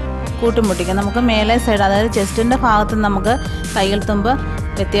കൂട്ടിമുട്ടിക്കാം. നമുക്ക് മേലെ സൈഡ്, അതായത് ചെസ്റ്റിൻ്റെ ഭാഗത്ത് നമുക്ക് തയ്യൽ തുമ്പ്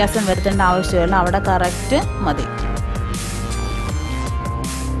വ്യത്യാസം വരുത്തേണ്ട ആവശ്യമില്ല. അവിടെ കറക്റ്റ് മതി.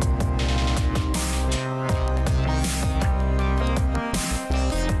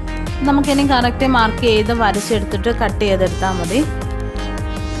 നമുക്കിനി കറക്റ്റ് മാർക്ക് ചെയ്ത് വരച്ചെടുത്തിട്ട് കട്ട് ചെയ്തെടുത്താൽ മതി.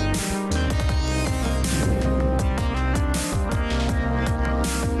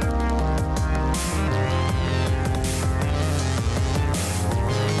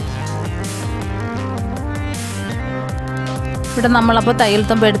 ഇവിടെ നമ്മളപ്പോൾ തയ്യൽ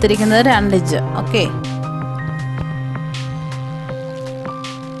തുമ്പ് എടുത്തിരിക്കുന്നത് 2 ഇഞ്ച്. ഓക്കെ,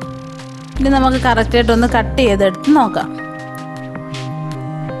 ഇനി നമുക്ക് കറക്റ്റായിട്ടൊന്ന് കട്ട് ചെയ്തെടുത്ത് നോക്കാം.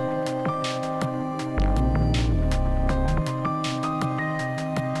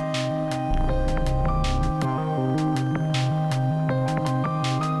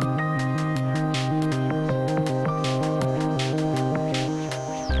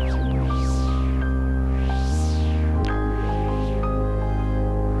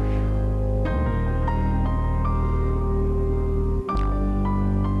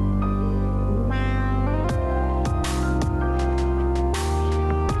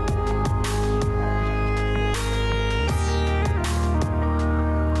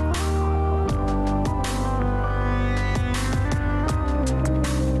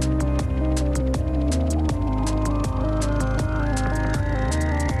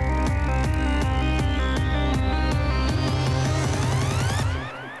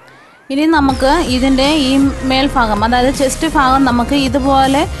 ഇനി നമുക്ക് ഇതിൻ്റെ ഈ മേൽഭാഗം, അതായത് ചെസ്റ്റ് ഭാഗം നമുക്ക്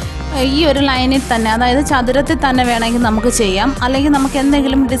ഇതുപോലെ ഈ ഒരു ലൈനിൽ തന്നെ, അതായത് ചതുരത്തിൽ തന്നെ വേണമെങ്കിൽ നമുക്ക് ചെയ്യാം. അല്ലെങ്കിൽ നമുക്ക്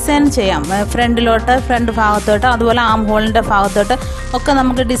എന്തെങ്കിലും ഡിസൈൻ ചെയ്യാം, ഫ്രണ്ട് ഭാഗത്തോട്ട്, അതുപോലെ ആം ഹോളിൻ്റെ ഭാഗത്തോട്ട് ഒക്കെ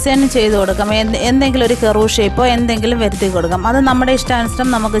നമുക്ക് ഡിസൈൻ ചെയ്ത് കൊടുക്കാം. എന്തെങ്കിലും ഒരു കെറു ഷേപ്പോ എന്തെങ്കിലും വരുത്തി കൊടുക്കാം. അത് നമ്മുടെ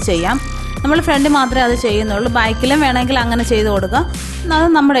ഇഷ്ടാനുസരണം നമുക്ക് ചെയ്യാം. നമ്മൾ ഫ്രണ്ട് മാത്രമേ അത് ചെയ്യുന്നുള്ളൂ. ബാക്കിലും വേണമെങ്കിൽ അങ്ങനെ ചെയ്ത് കൊടുക്കാം. അത്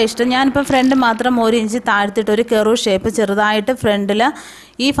നമ്മുടെ ഇഷ്ടം. ഞാനിപ്പോൾ ഫ്രണ്ട് മാത്രം 1 ഇഞ്ച് താഴ്ത്തിയിട്ട് ഒരു കെറു ഷേപ്പ് ചെറുതായിട്ട് ഫ്രണ്ടിൽ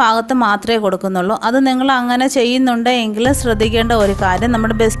ഈ ഭാഗത്ത് മാത്രമേ കൊടുക്കുന്നുള്ളൂ. അത് നിങ്ങൾ അങ്ങനെ ചെയ്യുന്നുണ്ടെങ്കിൽ ശ്രദ്ധിക്കേണ്ട ഒരു കാര്യം,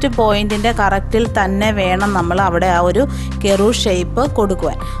 നമ്മുടെ ബെസ്റ്റ് പോയിൻറ്റിൻ്റെ കറക്റ്റിൽ തന്നെ വേണം നമ്മൾ അവിടെ ആ ഒരു കെറു ഷേപ്പ്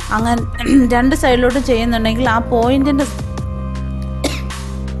കൊടുക്കുവാൻ. അങ്ങനെ 2 സൈഡിലോട്ടും ചെയ്യുന്നുണ്ടെങ്കിൽ ആ പോയിൻറ്റിൻ്റെ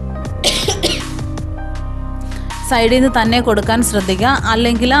സൈഡിൽ നിന്ന് തന്നെ കൊടുക്കാൻ ശ്രദ്ധിക്കുക.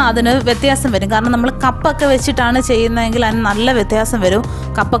 അല്ലെങ്കിൽ അതിന് വ്യത്യാസം വരും. കാരണം നമ്മൾ കപ്പൊക്കെ വെച്ചിട്ടാണ് ചെയ്യുന്നതെങ്കിൽ അതിന് നല്ല വ്യത്യാസം വരും.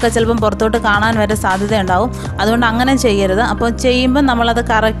 കപ്പൊക്കെ ചിലപ്പം പുറത്തോട്ട് കാണാൻ വരെ സാധ്യതയുണ്ടാവും. അതുകൊണ്ട് അങ്ങനെ ചെയ്യരുത്. അപ്പോൾ ചെയ്യുമ്പോൾ നമ്മളത്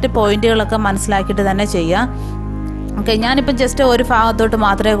കറക്റ്റ് പോയിൻറ്റുകളൊക്കെ മനസ്സിലാക്കിയിട്ട് തന്നെ ചെയ്യുക. ഓക്കെ, ഞാനിപ്പം ജസ്റ്റ് ഒരു ഭാഗത്തോട്ട്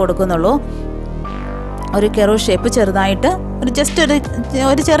മാത്രമേ കൊടുക്കുന്നുള്ളൂ. ഒരു കെറു ഷേപ്പ് ചെറുതായിട്ട്,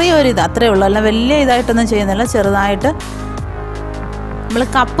 ഒരു ചെറിയൊരു ഇത് അത്രയേ ഉള്ളൂ. അല്ല വലിയ ഇതായിട്ടൊന്നും ചെയ്യുന്നില്ല. ചെറുതായിട്ട് നമ്മൾ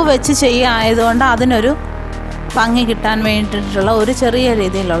കപ്പ് വെച്ച് ചെയ്യുകയായതുകൊണ്ട് അതിനൊരു ഭംഗി കിട്ടാൻ വേണ്ടിയിട്ടുള്ള ഒരു ചെറിയ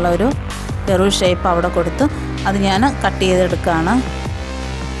രീതിയിലുള്ള ഒരു കെറു ഷേപ്പ് അവിടെ കൊടുത്ത് അത് ഞാൻ കട്ട് ചെയ്തെടുക്കുകയാണ്.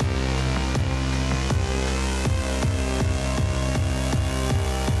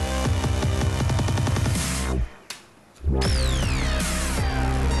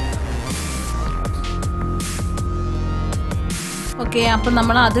 ഓക്കെ, അപ്പം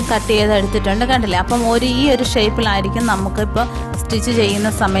നമ്മൾ അത് കട്ട് ചെയ്തെടുത്തിട്ടുണ്ട്. കണ്ടില്ലേ? അപ്പം ഈ ഒരു ഷേപ്പിലായിരിക്കും നമുക്കിപ്പോൾ സ്റ്റിച്ച് ചെയ്യുന്ന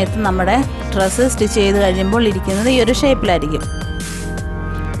സമയത്ത് നമ്മുടെ ഡ്രസ്സ് സ്റ്റിച്ച് ചെയ്ത് കഴിയുമ്പോൾ ഇരിക്കുന്നത് ഈ ഒരു ഷേപ്പിലായിരിക്കും.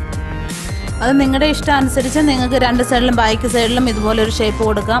 അത് നിങ്ങളുടെ ഇഷ്ടം അനുസരിച്ച് നിങ്ങൾക്ക് 2 സൈഡിലും ബാക്ക് സൈഡിലും ഇതുപോലെ ഒരു ഷേപ്പ്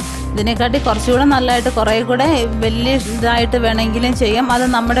കൊടുക്കാം. ഇതിനെക്കാട്ടി കുറച്ചുകൂടെ നല്ലതായിട്ട് കുറേ കൂടെ വലിയ ഇതായിട്ട് വേണമെങ്കിലും ചെയ്യാം. അത്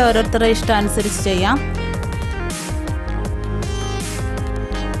നമ്മുടെ ഓരോരുത്തരുടെ ഇഷ്ടം അനുസരിച്ച് ചെയ്യാം.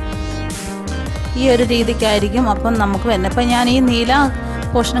 ഈ ഒരു രീതിക്കായിരിക്കും അപ്പം നമുക്ക് വരുന്നത്. അപ്പം ഞാൻ ഈ നീല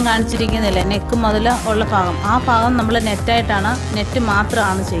പോർഷനും കാണിച്ചിരിക്കുന്നില്ല, നെക്ക് മുതൽ ഉള്ള ഭാഗം, ആ ഭാഗം നമ്മൾ നെറ്റായിട്ടാണ്, നെറ്റ്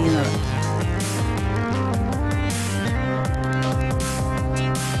മാത്രമാണ് ചെയ്യുന്നത്.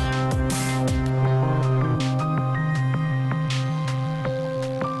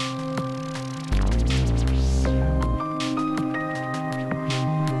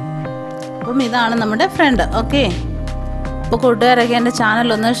 അപ്പം ഇതാണ് നമ്മുടെ ഫ്രണ്ട്. ഓക്കെ, അപ്പോൾ കൂട്ടുകാരൊക്കെ എൻ്റെ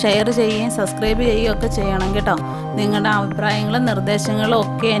ചാനലൊന്ന് ഷെയർ ചെയ്യുകയും സബ്സ്ക്രൈബ് ചെയ്യുകയും ഒക്കെ ചെയ്യണം കേട്ടോ. നിങ്ങളുടെ അഭിപ്രായങ്ങളും നിർദ്ദേശങ്ങളും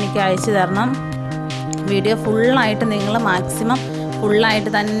ഒക്കെ എനിക്ക് അയച്ചു തരണം. വീഡിയോ ഫുള്ളായിട്ട് നിങ്ങൾ മാക്സിമം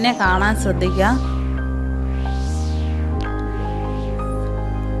ഫുള്ളായിട്ട് തന്നെ കാണാൻ ശ്രദ്ധിക്കുക.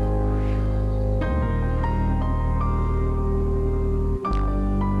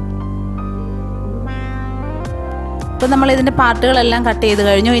 ഇപ്പോൾ നമ്മൾ ഇതിൻ്റെ പാർട്ടുകളെല്ലാം കട്ട് ചെയ്ത്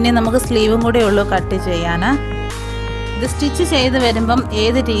കഴിഞ്ഞു. ഇനി നമുക്ക് സ്ലീവും കൂടെ ഉള്ളൂ കട്ട് ചെയ്യാൻ. ഇത് സ്റ്റിച്ച് ചെയ്ത് വരുമ്പം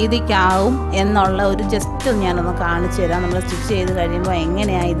ഏത് രീതിക്കാവും എന്നുള്ള ഒരു ജസ്റ്റ് ഞാനൊന്ന് കാണിച്ചു തരാം. നമ്മൾ സ്റ്റിച്ച് ചെയ്ത് കഴിയുമ്പോൾ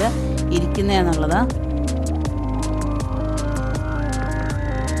എങ്ങനെയാണ് ഇത് ഇരിക്കുന്നതെന്നുള്ളത്.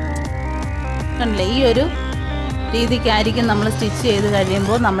 കണ്ടില്ലേ? ഈ ഒരു രീതിക്കായിരിക്കും നമ്മൾ സ്റ്റിച്ച് ചെയ്ത്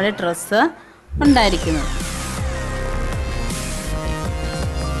കഴിയുമ്പോൾ നമ്മുടെ ഡ്രസ്സ് ഉണ്ടായിരിക്കുന്നത്.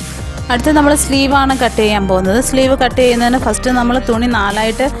 അടുത്ത് നമ്മൾ സ്ലീവാണ് കട്ട് ചെയ്യാൻ പോകുന്നത്. സ്ലീവ് കട്ട് ചെയ്യുന്നതിന് ഫസ്റ്റ് നമ്മൾ തുണി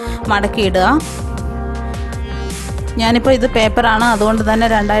 4ആയിട്ട് മടക്കിയിടുക. ഞാനിപ്പോൾ ഇത് പേപ്പറാണ്, അതുകൊണ്ട് തന്നെ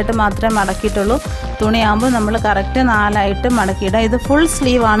 2ആയിട്ട് മാത്രമേ മടക്കിയിട്ടുള്ളൂ. തുണിയാകുമ്പോൾ നമ്മൾ കറക്റ്റ് 4ആയിട്ട് മടക്കിയിടുക. ഇത് ഫുൾ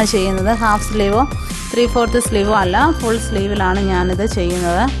സ്ലീവാണ് ചെയ്യുന്നത്. ഹാഫ് സ്ലീവോ 3/4 സ്ലീവോ അല്ല, ഫുൾ സ്ലീവിലാണ് ഞാനിത്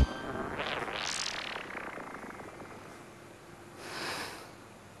ചെയ്യുന്നത്.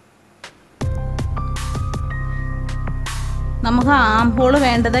 നമുക്ക് ആം ഹോൾ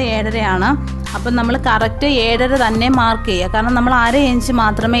വേണ്ടത് 7.5 അപ്പം നമ്മൾ കറക്റ്റ് 7.5 തന്നെ മാർക്ക് ചെയ്യുക. കാരണം നമ്മൾ 1/2 ഇഞ്ച്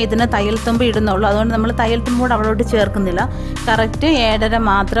മാത്രമേ ഇതിന് തയ്യൽ തുമ്പ് ഇടുന്നുള്ളൂ. അതുകൊണ്ട് നമ്മൾ തയ്യൽ തുമ്പോട് അവിടോട്ട് ചേർക്കുന്നില്ല. കറക്റ്റ് 7.5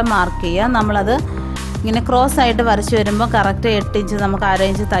 മാത്രം മാർക്ക് ചെയ്യുക. നമ്മളത് ഇങ്ങനെ ക്രോസ് ആയിട്ട് വരച്ച് വരുമ്പോൾ കറക്റ്റ് 8 ഇഞ്ച് നമുക്ക് 1/2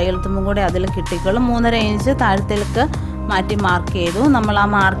 ഇഞ്ച് തയ്യൽ തുമ്പും കൂടി അതിൽ കിട്ടിക്കോളും. 3.5 ഇഞ്ച് താഴത്തേക്ക് മാറ്റി മാർക്ക് ചെയ്തു. നമ്മൾ ആ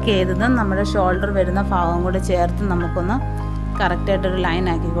മാർക്ക് ചെയ്തത് നമ്മുടെ ഷോൾഡർ വരുന്ന ഭാഗം കൂടി ചേർത്ത് നമുക്കൊന്ന് കറക്റ്റായിട്ടൊരു ലൈൻ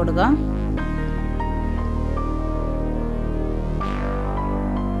ആക്കി കൊടുക്കാം.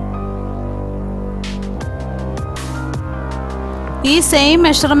 ഈ സെയിം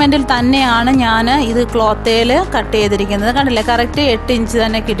മെഷർമെൻറ്റിൽ തന്നെയാണ് ഞാൻ ഇത് ക്ലോത്തേൽ കട്ട് ചെയ്തിരിക്കുന്നത്. കണ്ടില്ലേ? കറക്റ്റ് 8 ഇഞ്ച്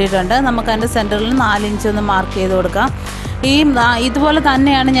തന്നെ കിട്ടിയിട്ടുണ്ട്. നമുക്കതിൻ്റെ സെൻറ്ററിൽ 4 ഇഞ്ച് ഒന്ന് മാർക്ക് ചെയ്ത് കൊടുക്കാം. ഇതുപോലെ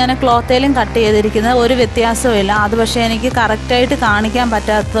തന്നെയാണ് ഞാൻ ക്ലോത്തേലും കട്ട് ചെയ്തിരിക്കുന്നത്. ഒരു വ്യത്യാസവും ഇല്ല. അത് പക്ഷേ എനിക്ക് കറക്റ്റായിട്ട് കാണിക്കാൻ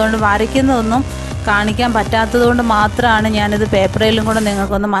പറ്റാത്തതുകൊണ്ട്, വരയ്ക്കുന്നതൊന്നും കാണിക്കാൻ പറ്റാത്തതുകൊണ്ട് മാത്രമാണ് ഞാനിത് പേപ്പറിലും കൂടെ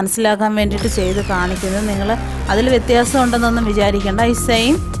നിങ്ങൾക്കൊന്ന് മനസ്സിലാക്കാൻ വേണ്ടിയിട്ട് ചെയ്ത് കാണിക്കുന്നത്. നിങ്ങൾ അതിൽ വ്യത്യാസം ഉണ്ടെന്നൊന്നും വിചാരിക്കേണ്ട. ഈ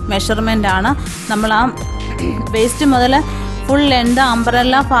സെയിം മെഷർമെൻറ്റാണ് നമ്മൾ ആ വേസ്റ്റ് മുതൽ ഫുൾ ലെന്ത്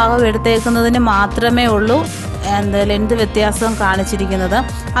അംബ്രല്ല ഭാഗം എടുത്തേക്കുന്നതിന് മാത്രമേ ഉള്ളൂ ലെന്ത് വ്യത്യാസം കാണിച്ചിരിക്കുന്നത്.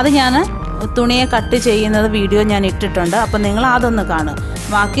 അത് ഞാൻ തുണിയെ കട്ട് ചെയ്യുന്നത് വീഡിയോ ഞാൻ ഇട്ടിട്ടുണ്ട്. അപ്പോൾ നിങ്ങൾ അതൊന്ന് കാണുക.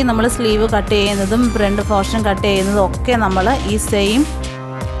 ബാക്കി നമ്മൾ സ്ലീവ് കട്ട് ചെയ്യുന്നതും ഫ്രണ്ട് പോർഷൻ കട്ട് ചെയ്യുന്നതും ഒക്കെ നമ്മൾ ഈ സെയിം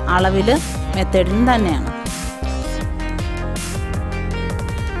അളവിൽ മെത്തേഡിൽ തന്നെയാണ്.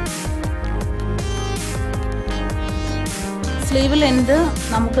 സ്ലീവ് ലെന്ത്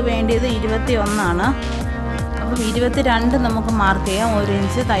നമുക്ക് വേണ്ടിയത് 21 അപ്പം 22 നമുക്ക് മാർക്ക് ചെയ്യാം. 1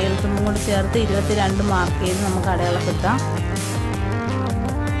 ഇഞ്ച് തയ്യൽ തുമ്പും കൂടി ചേർത്ത് 22 മാർക്ക് ചെയ്ത് നമുക്ക് അടയാളപ്പെടുത്താം.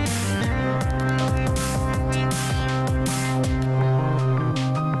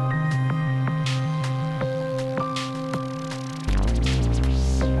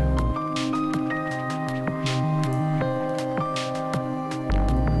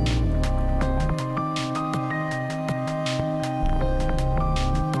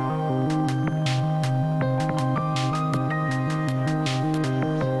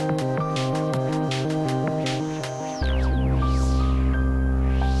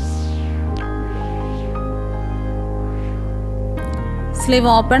 സ്ലീവ്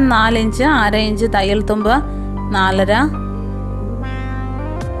ഓപ്പൺ 4 ഇഞ്ച്, 1/2 ഇഞ്ച് തയ്യൽ തുമ്പ് 4.5.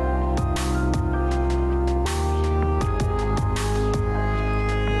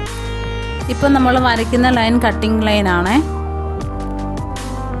 ഇപ്പം നമ്മൾ വരയ്ക്കുന്ന ലൈൻ കട്ടിംഗ് ലൈൻ ആണ്.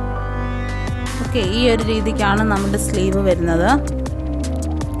 ഓക്കെ, ഈ ഒരു രീതിക്കാണ് നമ്മുടെ സ്ലീവ് വരുന്നത്.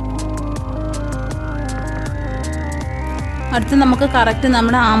 അടുത്ത് നമുക്ക് കറക്റ്റ്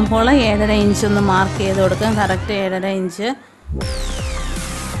നമ്മുടെ ആം ഹോൾ 7.5 ഇഞ്ച് ഒന്ന് മാർക്ക് ചെയ്ത് കൊടുക്കാം. Correct 7.5 inch.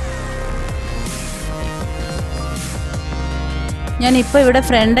 ഞാനിപ്പോൾ ഇവിടെ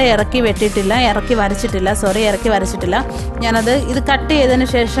ഫ്രണ്ട് ഇറക്കി വരച്ചിട്ടില്ല. ഞാനത് ഇത് കട്ട് ചെയ്തതിന്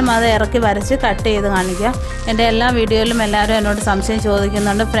ശേഷം അത് ഇറക്കി വരച്ച് കട്ട് ചെയ്ത് കാണിക്കാം. എൻ്റെ എല്ലാ വീഡിയോയിലും എല്ലാവരും എന്നോട് സംശയം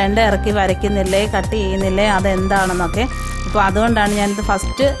ചോദിക്കുന്നുണ്ട്, ഫ്രണ്ട് ഇറക്കി വരയ്ക്കുന്നില്ലേ, കട്ട് ചെയ്യുന്നില്ലേ, അതെന്താണെന്നൊക്കെ. അപ്പോൾ അതുകൊണ്ടാണ് ഞാനിത്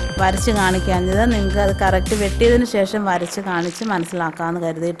ഫസ്റ്റ് വരച്ച് കാണിക്കാഞ്ഞത്. നിങ്ങൾക്ക് അത് കറക്റ്റ് വെട്ടിയതിന് ശേഷം വരച്ച് കാണിച്ച് മനസ്സിലാക്കാമെന്ന്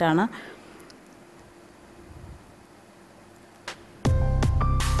കരുതിയിട്ടാണ്.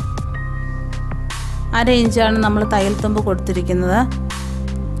 അര ഇഞ്ചാണ് നമ്മൾ തയ്യൽ തുമ്പ് കൊടുത്തിരിക്കുന്നത്.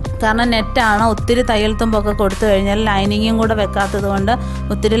 കാരണം നെറ്റാണ്. ഒത്തിരി തയ്യൽ തുമ്പൊക്കെ കൊടുത്തു കഴിഞ്ഞാൽ ലൈനിങ്ങും കൂടെ വെക്കാത്തത് കൊണ്ട്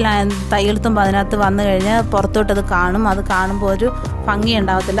ഒത്തിരി തയ്യൽ തുമ്പ് അതിനകത്ത് വന്നു കഴിഞ്ഞാൽ പുറത്തോട്ടത് കാണും. അത് കാണുമ്പോൾ ഒരു ഭംഗി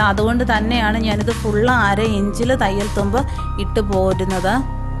ഉണ്ടാകത്തില്ല. അതുകൊണ്ട് തന്നെയാണ് ഞാനിത് ഫുള്ള് 1/2 ഇഞ്ചിൽ തയ്യൽ തുമ്പ് ഇട്ട് പോരുന്നത്.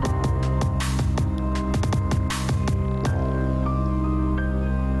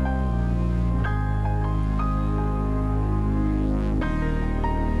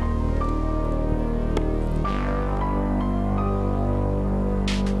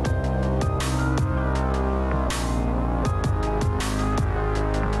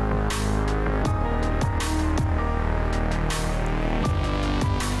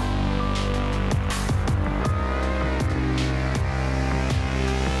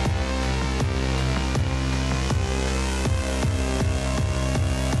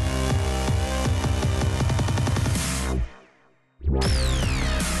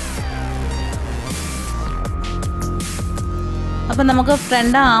 അപ്പം നമുക്ക്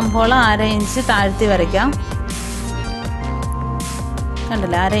ഫ്രണ്ട് ആം ഹോൾ 1/2 ഇഞ്ച് താഴ്ത്തി വരയ്ക്കാം.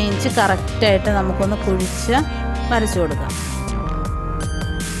 കണ്ടില്ല, 1/2 ഇഞ്ച് കറക്റ്റായിട്ട് നമുക്കൊന്ന് കുഴിച്ച് വരച്ചു കൊടുക്കാം.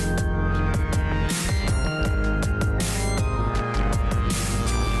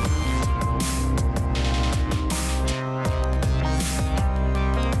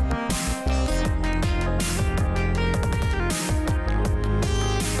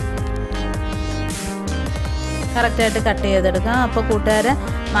 കറക്റ്റായിട്ട് കട്ട് ചെയ്തെടുക്കാം. അപ്പോൾ കൂട്ടുകാർ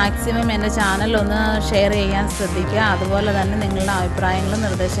മാക്സിമം എൻ്റെ ചാനൽ ഒന്ന് ഷെയർ ചെയ്യാൻ ശ്രദ്ധിക്കുക. അതുപോലെ തന്നെ നിങ്ങളുടെ അഭിപ്രായങ്ങളും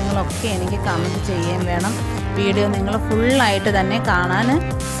നിർദ്ദേശങ്ങളും ഒക്കെ എനിക്ക് കമൻറ്റ് ചെയ്യുകയും വേണം. വീഡിയോ നിങ്ങൾ ഫുള്ളായിട്ട് തന്നെ കാണാൻ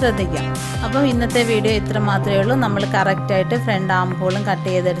ശ്രദ്ധിക്കാം. അപ്പോൾ ഇന്നത്തെ വീഡിയോ ഇത്ര മാത്രമേ ഉള്ളൂ. നമ്മൾ കറക്റ്റായിട്ട് ഫ്രണ്ട് ആം ഹോളും കട്ട്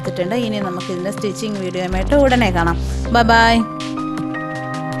ചെയ്തെടുത്തിട്ടുണ്ട്. ഇനി നമുക്കിതിൻ്റെ സ്റ്റിച്ചിങ് വീഡിയോയുമായിട്ട് ഉടനെ കാണാം. ബൈ.